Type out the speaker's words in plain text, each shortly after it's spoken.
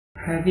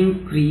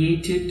Having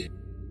created,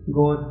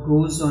 God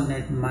goes on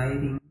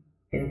admiring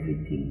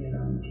everything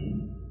around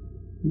him.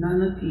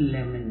 Nanak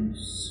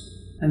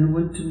laments and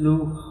wants to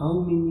know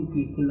how many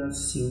people are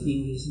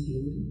singing his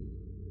glory.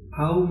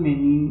 How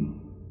many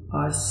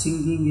are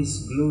singing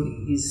his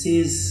glory? He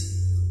says,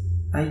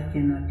 I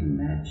cannot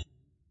imagine.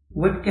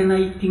 What can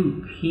I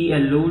think? He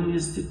alone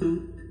is the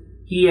truth.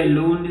 He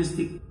alone is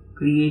the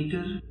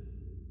creator.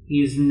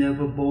 He is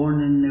never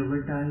born and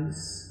never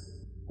dies.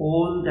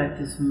 All that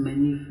is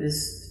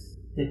manifest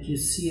that you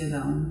see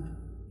around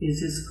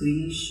is his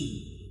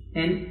creation.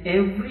 And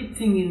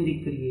everything in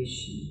the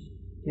creation,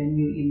 can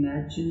you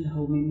imagine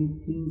how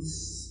many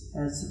things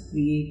has he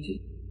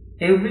created?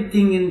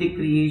 Everything in the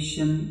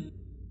creation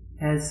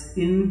has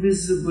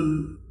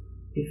invisible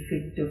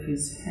effect of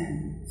his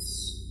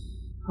hands.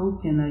 How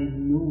can I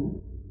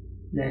know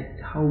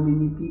that how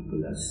many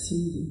people are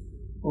singing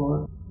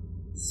or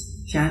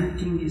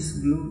chanting his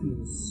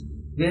glories?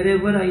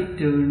 Wherever I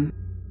turn,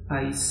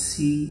 I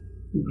see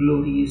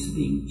glory is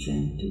being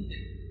chanted.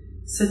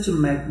 Such a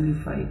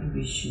magnified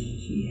vision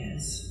he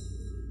has.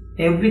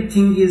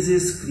 Everything is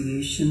his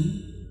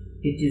creation.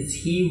 It is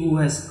he who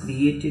has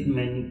created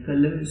many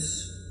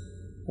colors,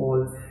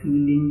 all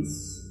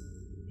feelings,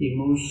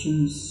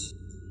 emotions,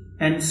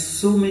 and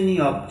so many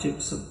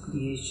objects of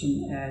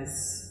creation as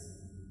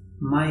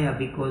Maya,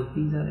 because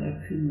these are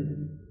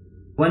ephemeral.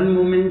 One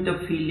moment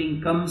a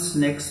feeling comes,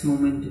 next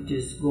moment it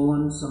is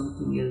gone,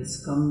 something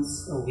else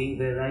comes, a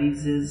wave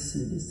arises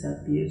and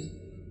disappears.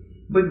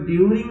 But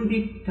during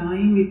the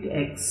time it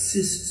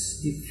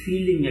exists, the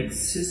feeling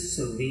exists,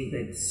 a wave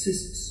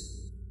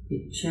exists,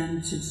 it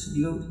chants its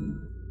glory.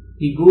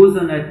 He goes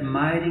on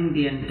admiring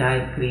the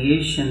entire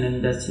creation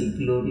and thus he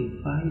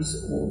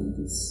glorifies all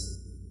this.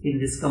 In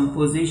this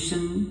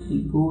composition,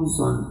 he goes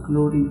on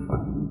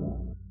glorifying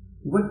that.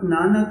 What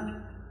Nanak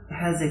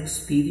has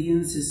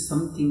experienced is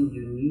something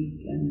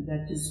unique, and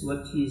that is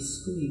what he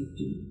is going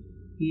to.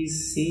 He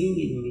is saying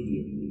in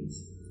million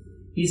ways.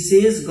 He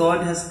says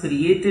God has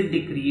created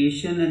the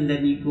creation and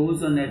then he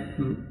goes on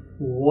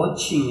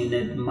watching and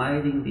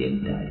admiring the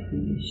entire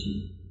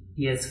creation.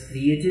 He has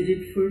created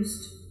it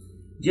first,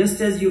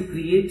 just as you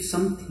create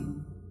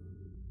something,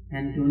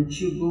 and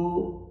don't you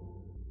go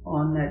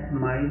on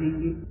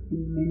admiring it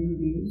in many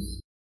ways,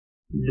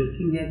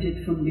 looking at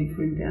it from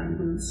different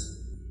angles.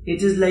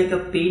 It is like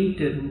a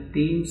painter who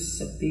paints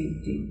a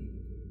painting.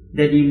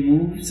 Then he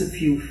moves a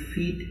few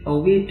feet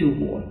away to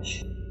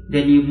watch.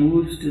 Then he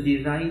moves to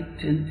the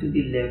right and to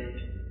the left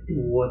to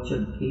watch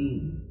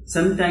again.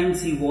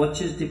 Sometimes he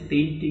watches the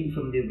painting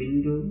from the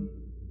window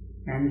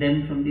and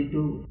then from the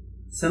door.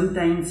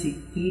 Sometimes he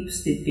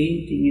keeps the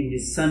painting in the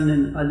sun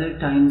and other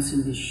times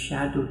in the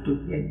shadow to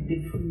get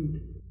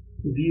different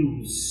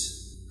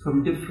views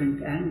from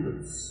different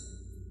angles.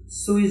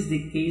 So is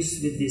the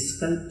case with the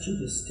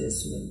sculpturist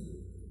as well.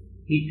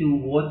 He too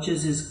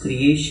watches his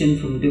creation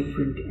from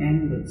different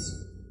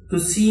angles to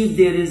see if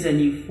there is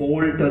any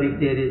fault or if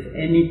there is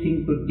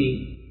anything could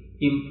be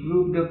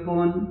improved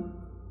upon,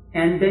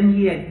 and then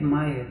he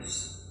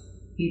admires.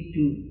 He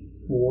too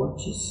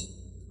watches.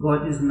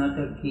 God is not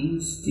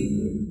against the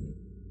world.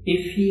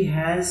 If he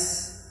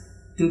has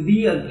to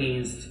be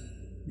against,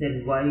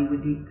 then why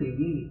would he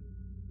create?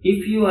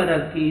 If you are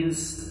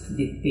against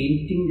the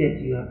painting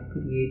that you have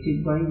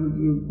created, why would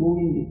you go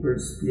in the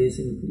first place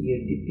and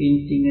create the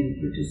painting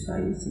and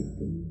criticize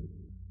it?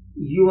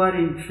 You are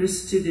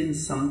interested in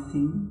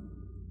something,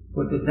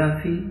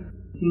 photography,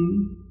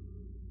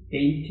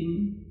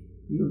 painting,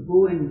 you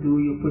go and do,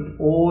 you put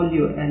all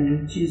your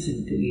energies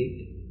into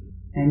it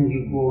and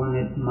you go on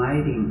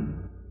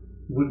admiring.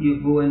 Would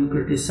you go and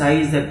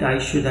criticize that I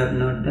should have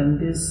not done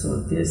this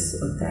or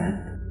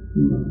that?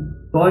 No.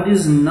 God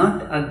is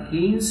not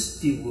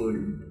against the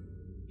world.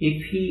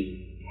 If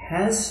he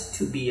has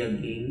to be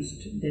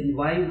against, then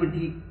why would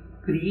he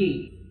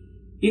create?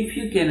 If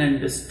you can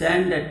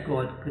understand that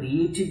God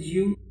created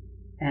you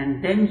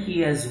and then he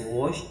has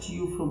washed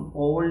you from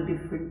all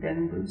different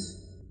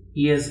angles,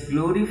 he has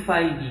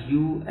glorified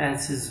you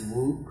as his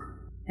work,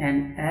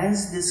 and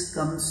as this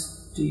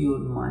comes to your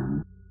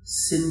mind,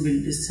 sin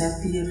will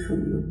disappear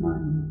from your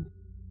mind.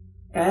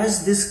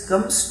 As this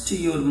comes to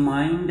your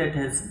mind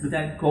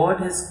that God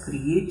has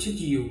created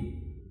you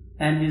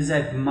and is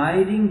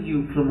admiring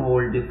you from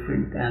all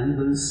different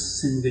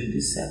angles, sin will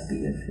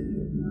disappear from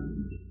your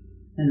mind.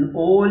 And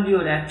all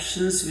your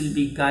actions will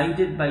be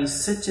guided by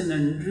such an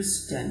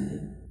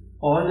understanding.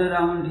 All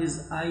around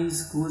his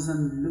eyes goes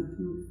on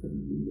looking for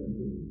you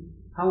alone.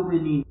 How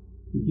many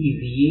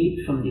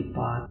deviate from the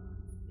path,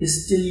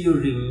 still you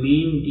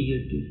remain dear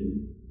to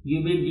him.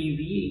 You may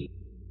deviate,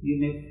 you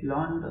may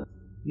flounder,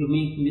 you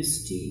make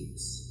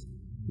mistakes,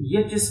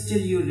 yet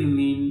still you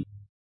remain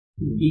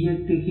dear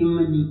to him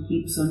and he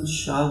keeps on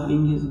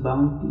showering his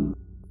bounty.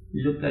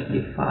 Look at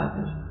the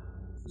father.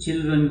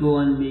 Children go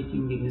on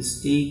making the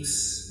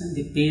mistakes and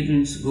the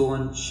parents go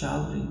on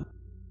showering.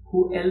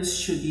 Who else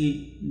should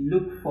he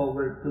look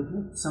forward to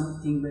get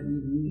something when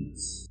he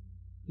needs?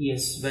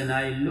 Yes, when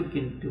I look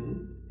into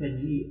it, when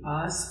he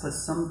asks for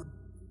something,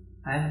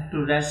 I have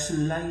to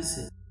rationalize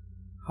it.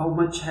 how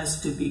much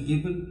has to be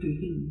given to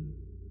Him.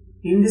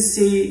 In the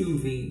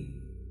same way,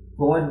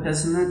 God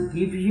does not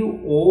give you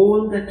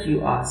all that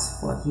you ask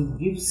for. He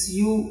gives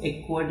you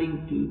according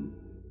to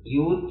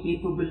your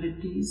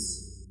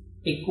capabilities,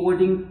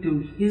 according to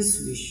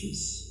His wishes.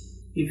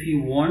 If He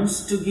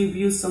wants to give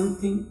you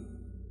something,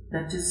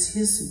 that is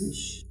His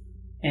wish.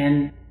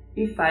 And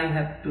if I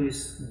have to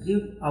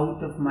give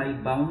out of my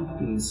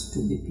bounties to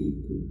the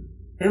people,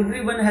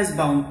 everyone has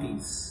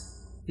bounties.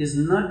 It is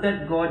not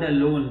that God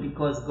alone,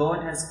 because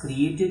God has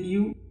created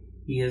you,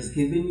 He has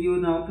given you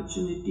an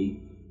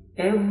opportunity.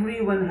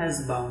 Everyone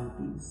has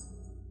bounties.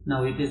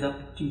 Now it is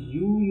up to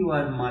you. You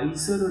are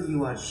miser or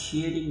you are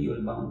sharing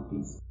your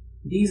bounties.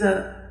 These are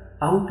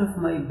out of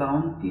my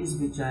bounties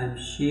which I am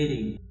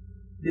sharing.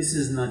 This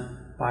is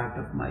not part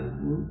of my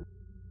work.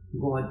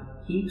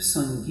 God keeps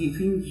on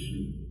giving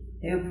you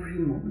every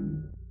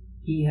moment.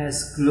 He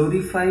has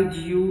glorified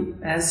you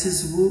as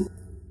His work,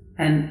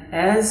 and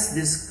as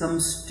this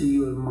comes to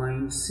your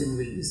mind, sin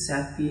will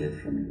disappear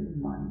from your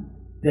mind.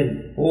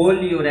 Then all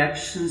your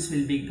actions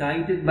will be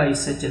guided by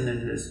such an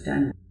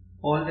understanding.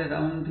 All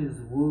around His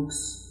works,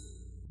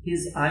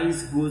 His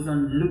eyes goes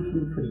on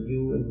looking for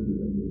you and you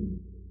alone.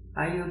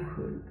 I have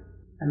heard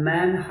a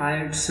man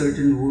hired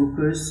certain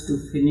workers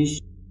to finish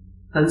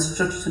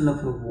construction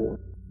of a wall.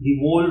 The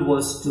wall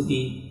was to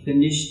be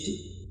finished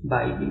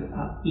by the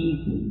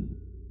evening.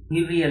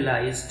 He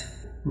realized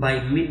by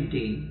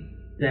midday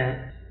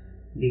that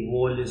the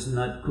wall is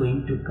not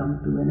going to come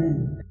to an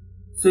end.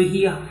 So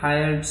he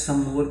hired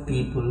some more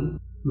people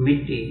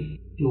midday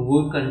to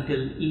work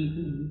until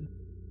evening.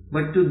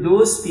 But to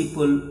those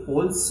people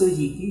also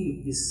he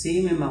gave the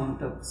same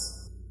amount of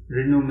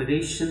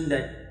remuneration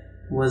that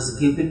was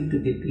given to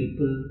the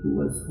people who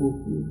was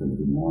working from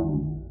the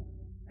morning.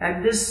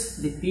 At this,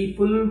 the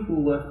people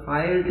who were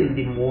hired in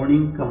the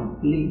morning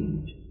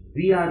complained,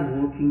 "We are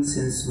working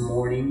since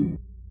morning,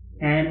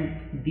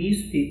 and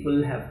these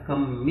people have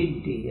come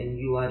midday and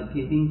you are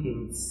giving him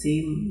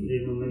same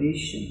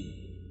remuneration."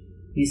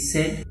 He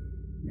said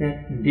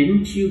that,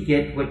 "Didn't you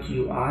get what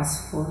you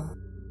asked for?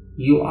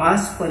 You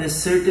asked for a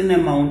certain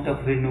amount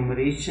of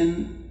remuneration,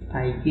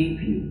 I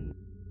gave you.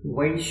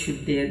 Why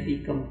should there be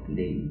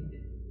complaint?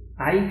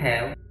 I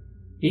have.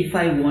 If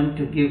I want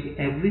to give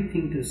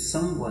everything to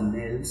someone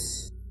else,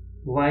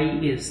 why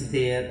is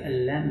there a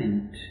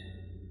lament?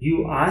 You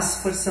asked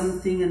for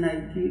something and I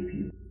gave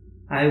you.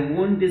 I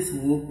want this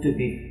work to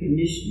be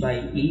finished by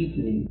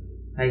evening.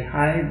 I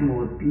hired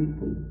more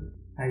people.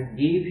 I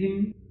gave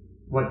him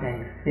what I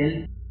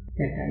felt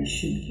that I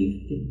should give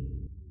him."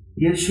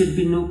 There should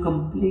be no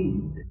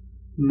complaint.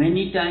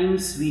 Many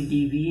times we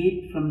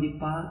deviate from the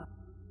path,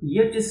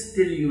 yet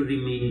still you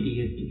remain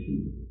dear to Him.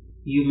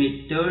 You may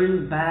turn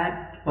back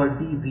or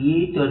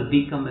deviate or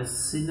become a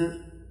sinner,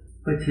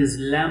 but His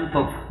lamp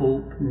of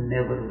hope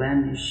never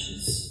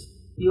vanishes.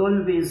 He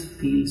always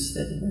feels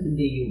that one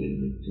day you will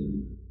return.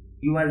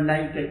 You are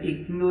like an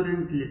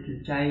ignorant little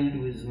child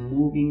who is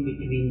moving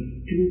between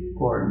two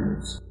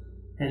corners,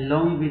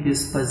 along with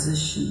his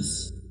possessions.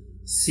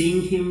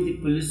 Seeing him, the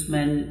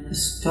policeman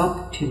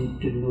stopped him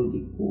to know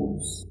the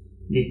course.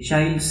 The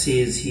child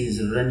says he is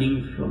running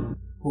from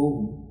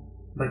home,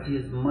 but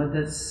his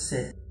mother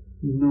said,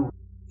 "No,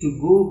 to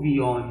go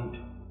beyond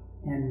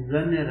and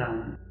run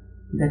around.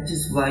 That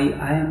is why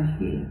I am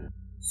here."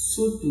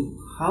 So too,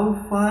 how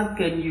far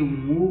can you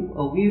move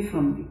away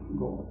from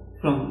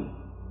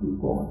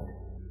God?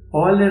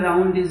 All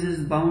around is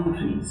His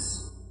boundaries,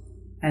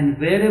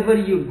 and wherever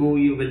you go,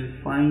 you will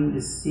find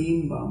the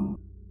same bound.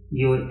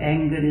 Your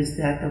anger is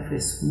that of a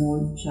small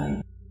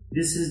child.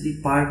 This is the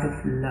part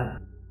of love.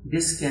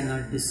 This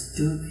cannot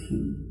disturb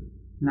Him.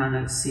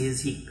 Nanak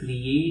says He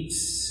creates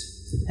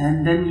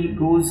and then He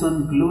goes on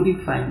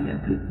glorifying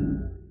everything.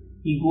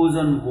 He goes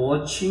on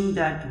watching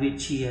that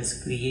which He has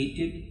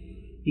created.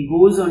 He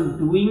goes on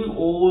doing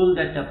all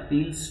that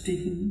appeals to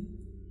Him.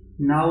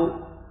 Now,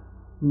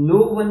 no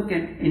one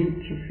can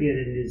interfere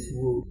in His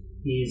work.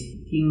 He is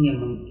King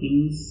among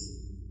kings.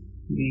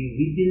 Be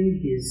within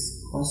His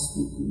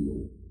cosmic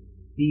law.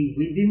 Be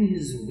within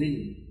His will.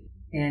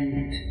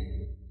 And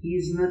He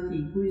is not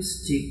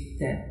egoistic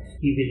that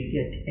He will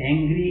get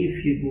angry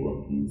if you go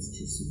against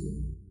His will.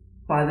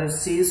 Father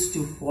says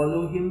to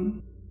follow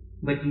Him,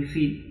 but if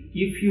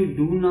you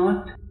do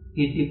not,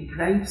 He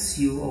deprives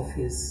you of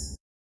His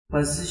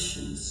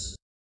possessions.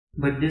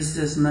 But this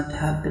does not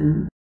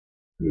happen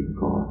with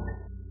God.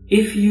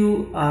 If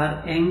you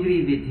are angry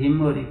with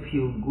Him or if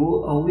you go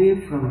away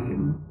from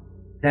Him,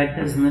 that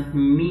does not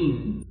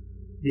mean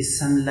the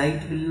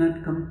sunlight will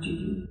not come to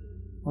you,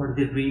 or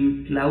the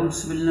rain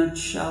clouds will not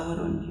shower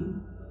on you,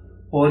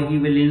 or He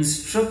will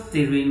instruct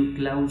the rain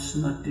clouds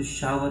not to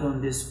shower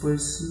on this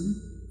person,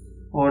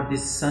 or the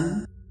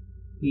sun.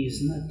 He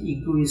is not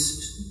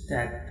egoist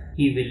that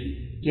He will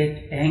get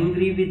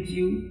angry with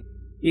you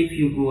if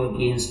you go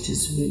against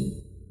His will.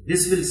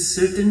 This will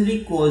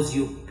certainly cause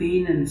you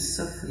pain and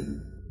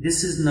suffering.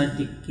 This is not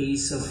the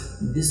case of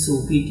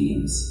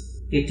disobedience.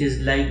 It is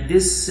like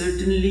this: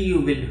 certainly you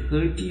will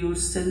hurt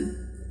yourself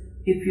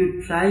if you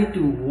try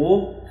to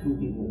walk through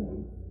the wall.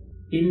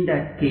 In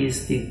that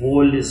case, the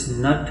wall is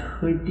not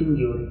hurting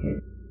your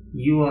head.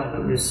 You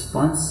are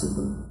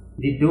responsible.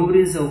 The door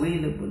is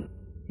available.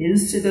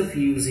 Instead of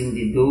using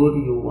the door,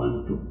 you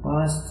want to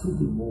pass through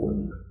the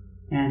wall.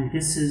 And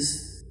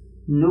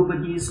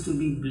nobody is to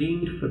be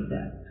blamed for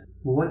that.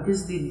 What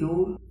is the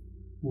door?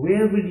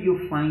 Where will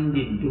you find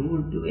the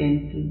door to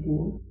enter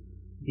God?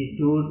 The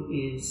door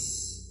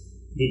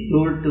is the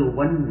door to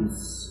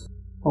oneness,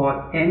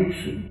 or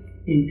entry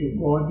into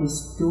God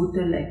is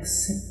total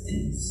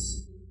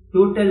acceptance.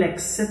 Total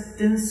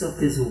acceptance of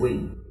His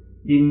will.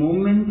 The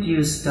moment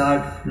you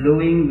start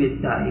flowing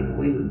with Thy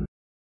will,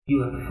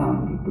 you have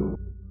found the door.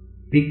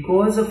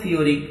 Because of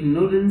your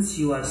ignorance,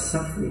 you are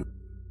suffering.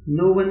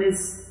 No one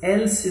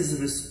else is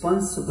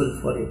responsible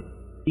for it.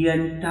 The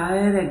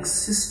entire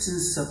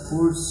existence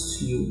supports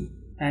you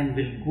and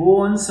will go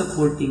on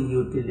supporting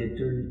you till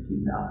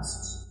eternity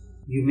lasts.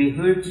 You may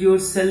hurt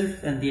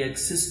yourself and the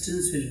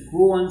existence will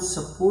go on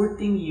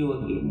supporting you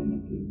again and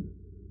again.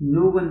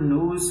 No one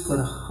knows for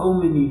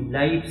how many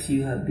lives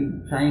you have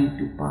been trying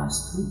to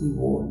pass through the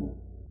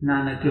wall.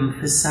 Nanak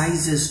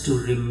emphasizes to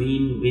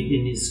remain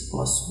within his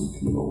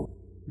cosmic law.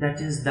 That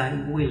is Thy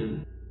will.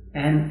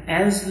 And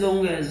as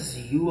long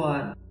as you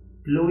are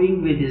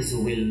flowing with His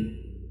will,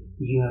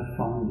 you have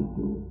found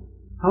the door.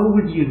 How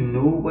would you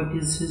know what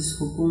is His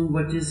hukum,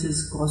 what is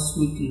His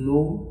cosmic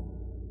law,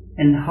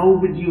 and how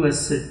would you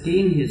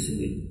ascertain His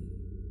will?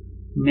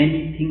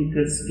 Many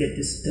thinkers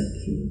get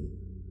stuck here.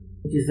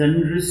 It is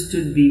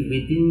understood to be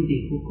within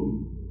the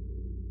hukum.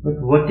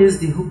 But what is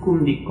the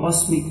hukum, the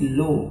cosmic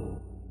law?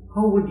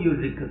 How would you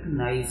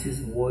recognize His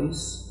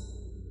voice?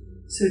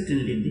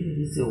 Certainly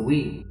there is a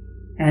way.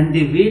 And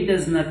the way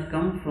does not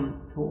come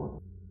from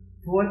thought.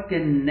 Thought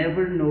can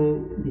never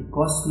know the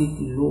cosmic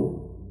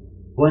law.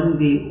 One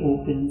way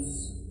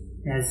opens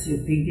as you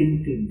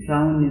begin to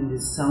drown in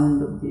the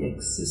sound of the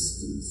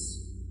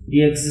existence,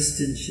 the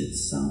existential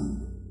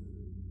sound.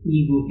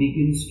 Ego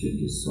begins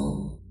to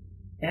dissolve.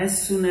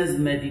 As soon as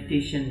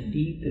meditation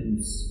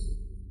deepens,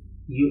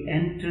 you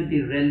enter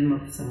the realm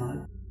of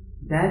Samadhi.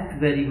 That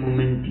very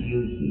moment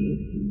you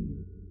hear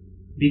Him.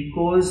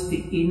 Because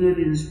the inner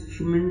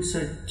instruments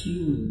are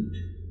tuned,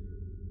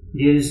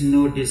 there is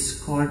no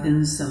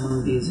discordance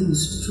among these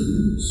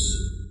instruments.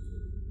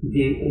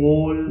 They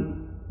all,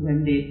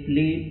 when they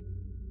play,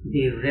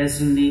 they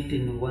resonate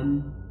in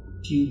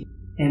one tune.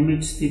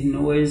 Amidst the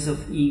noise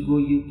of ego,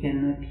 you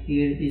cannot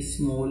hear the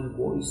small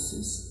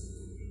voices.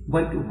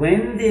 But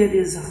when there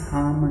is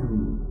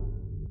harmony,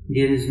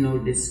 there is no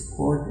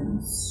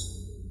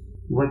discordance.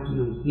 What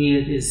you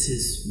hear is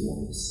His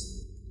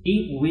voice.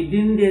 Deep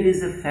within there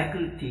is a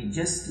faculty,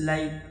 just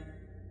like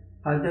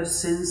other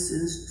sense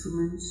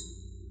instruments.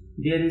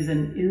 There is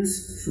an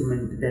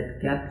instrument that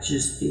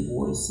captures the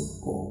voice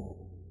of God.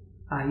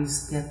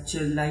 Eyes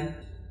capture light.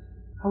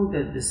 How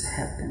does this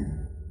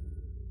happen?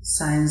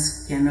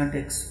 Science cannot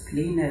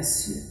explain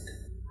as yet.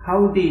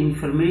 How the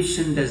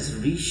information does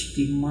reach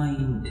the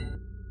mind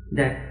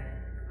that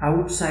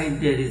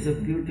outside there is a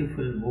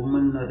beautiful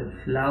woman or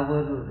a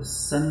flower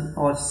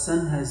or a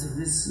sun has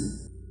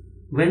risen.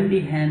 When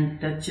the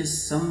hand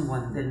touches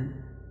someone,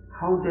 then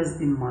how does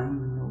the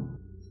mind know?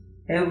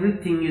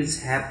 Everything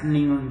is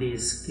happening on the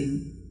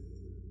skin.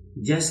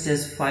 Just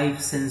as 5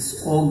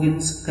 sense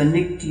organs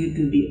connect you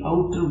to the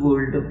outer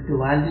world of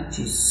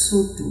duality,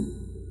 so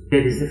too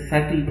there is a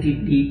faculty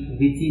deep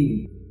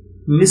within.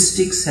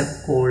 Mystics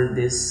have called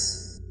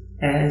this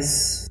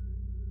as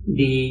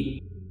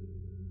the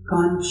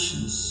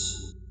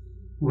conscience.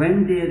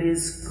 When there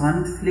is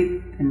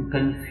conflict and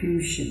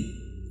confusion,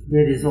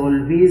 there is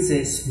always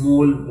a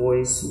small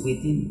voice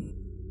within.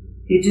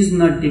 It is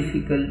not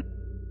difficult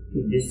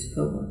to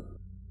discover.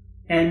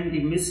 And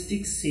the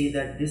mystics say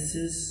that this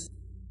is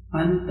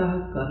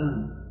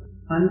antahkaran.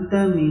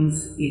 Anta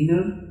means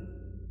inner,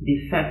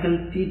 the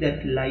faculty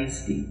that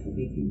lies deep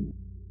within.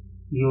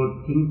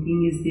 Your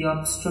thinking is the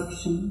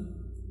obstruction.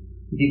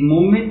 The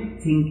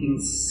moment thinking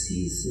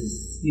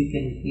ceases, you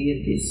can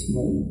hear the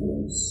small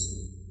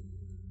voice.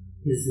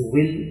 His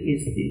will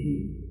is the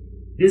will.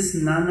 This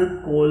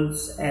Nanak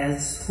calls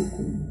as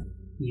hukum.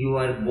 You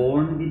are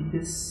born with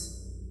this.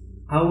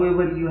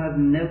 However, you have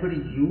never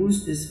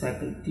used this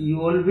faculty.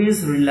 You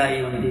always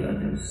rely on the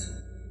others.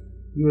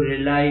 You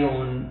rely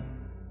on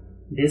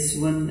this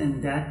one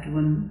and that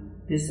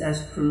one, this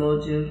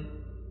astrologer,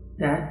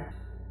 that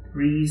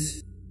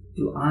priest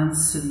to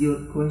answer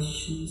your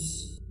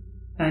questions.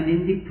 And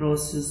in the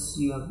process,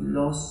 you have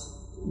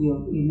lost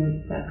your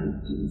inner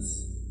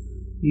faculties.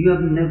 You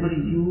have never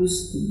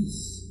used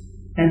these.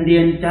 And the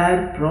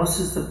entire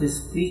process of the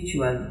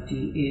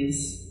spirituality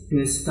is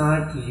to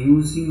start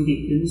using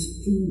the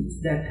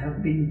instruments that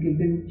have been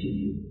given to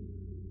you.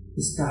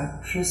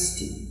 Start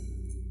trusting.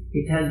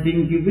 It has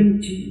been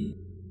given to you.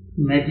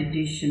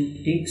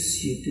 Meditation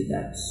takes you to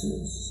that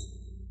source.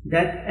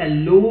 That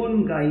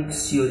alone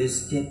guides your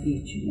step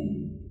each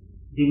moment.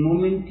 The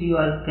moment you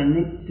are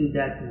connected to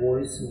that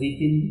voice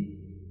within,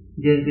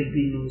 there will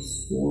be no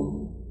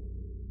sorrow.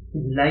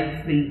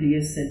 Life will be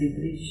a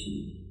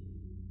celebration.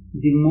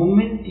 The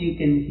moment you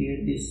can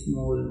hear the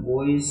small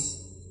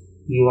voice,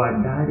 you are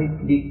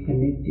directly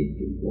connected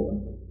to God.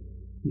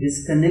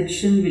 This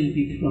connection will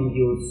be from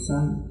your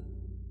side.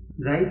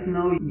 Right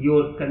now,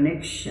 your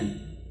connection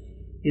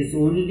is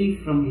only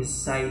from His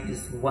side,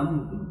 is one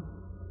way.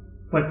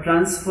 For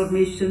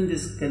transformation,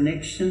 this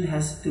connection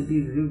has to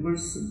be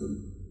reversible.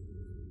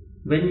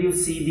 When you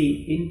see the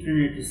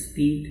internet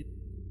speed,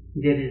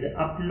 there is an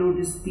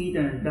upload speed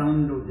and a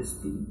download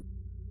speed.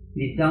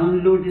 The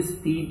download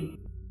speed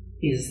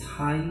is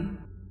high,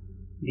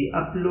 the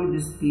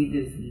upload speed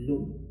is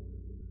low.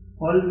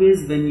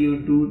 Always when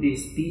you do the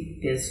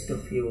speed test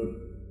of your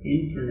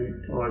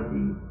internet or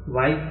the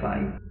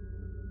Wi-Fi,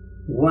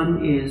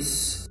 one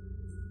is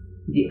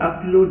the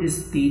upload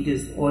speed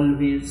is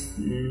always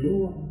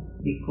lower,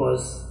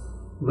 because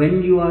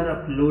when you are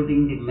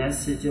uploading the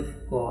message of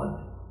God,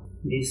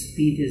 the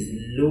speed is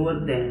lower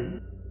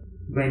than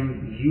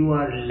when you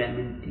are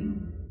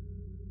lamenting,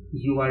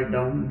 you are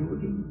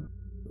downloading.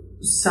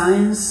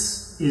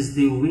 Science is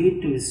the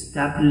way to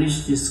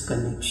establish this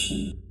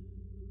connection.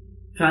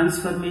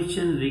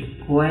 Transformation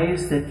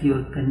requires that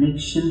your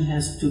connection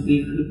has to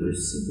be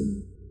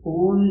reversible.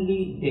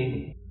 Only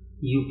then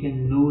you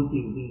can know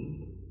the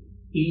way.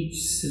 Each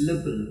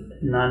syllable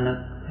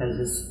Nanak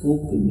has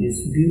spoken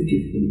is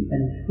beautiful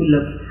and full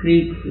of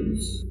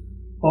fragrance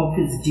of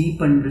his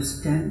deep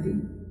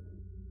understanding.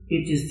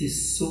 It is the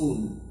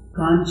soul,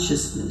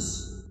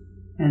 consciousness,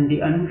 and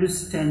the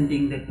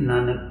understanding that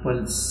Nanak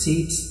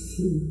pulsates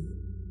through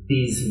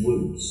these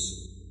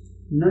words.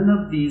 None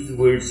of these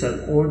words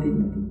are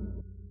ordinary.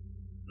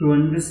 To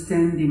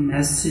understand the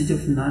message of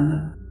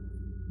Nanak,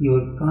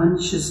 your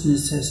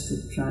consciousness has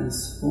to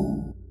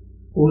transform.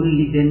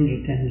 Only then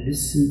you can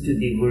listen to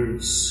the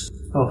words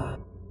of,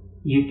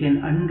 you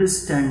can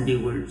understand the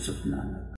words of Nanak.